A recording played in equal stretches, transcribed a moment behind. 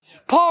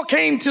Paul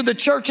came to the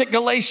church at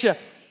Galatia.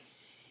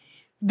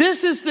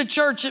 This is the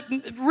church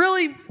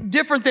really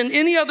different than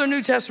any other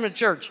New Testament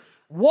church.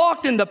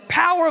 Walked in the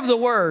power of the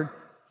word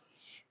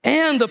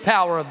and the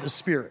power of the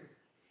Spirit.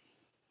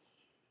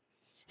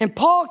 And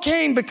Paul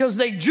came because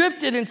they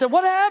drifted and said,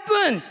 what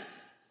happened?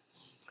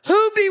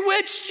 Who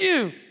bewitched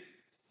you?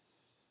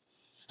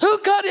 Who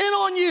cut in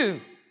on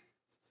you?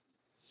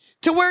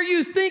 To where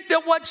you think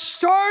that what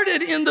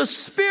started in the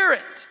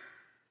Spirit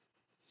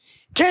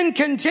can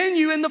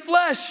continue in the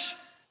flesh.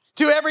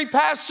 To every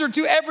pastor,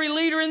 to every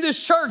leader in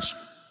this church,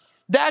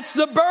 that's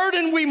the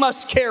burden we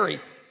must carry.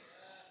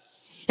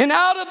 And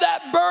out of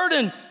that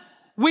burden,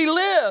 we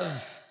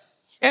live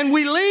and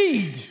we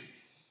lead.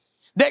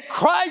 That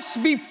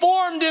Christ be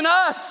formed in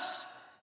us